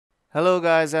Hello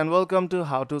guys and welcome to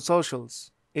How to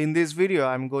Socials. In this video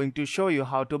I'm going to show you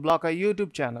how to block a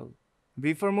YouTube channel.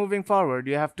 Before moving forward,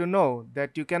 you have to know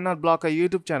that you cannot block a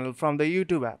YouTube channel from the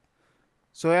YouTube app.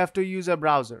 So you have to use a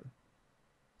browser.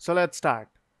 So let's start.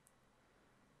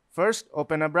 First,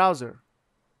 open a browser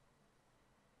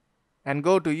and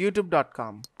go to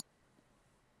youtube.com.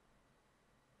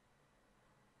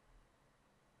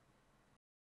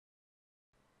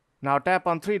 Now tap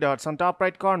on three dots on top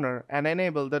right corner and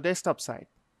enable the desktop site.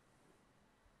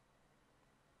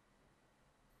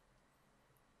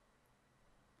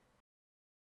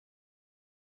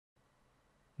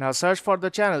 Now search for the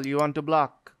channel you want to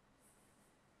block.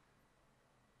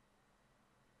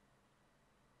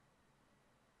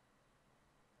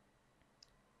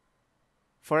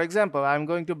 For example, I am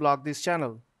going to block this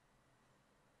channel.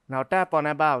 Now tap on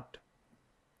About.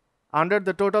 Under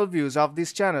the total views of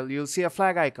this channel, you'll see a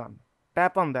flag icon.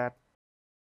 Tap on that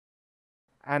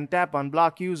and tap on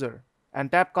Block User and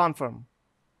tap Confirm.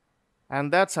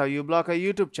 And that's how you block a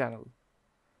YouTube channel.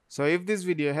 So if this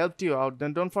video helped you out,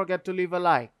 then don't forget to leave a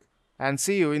like and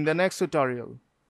see you in the next tutorial.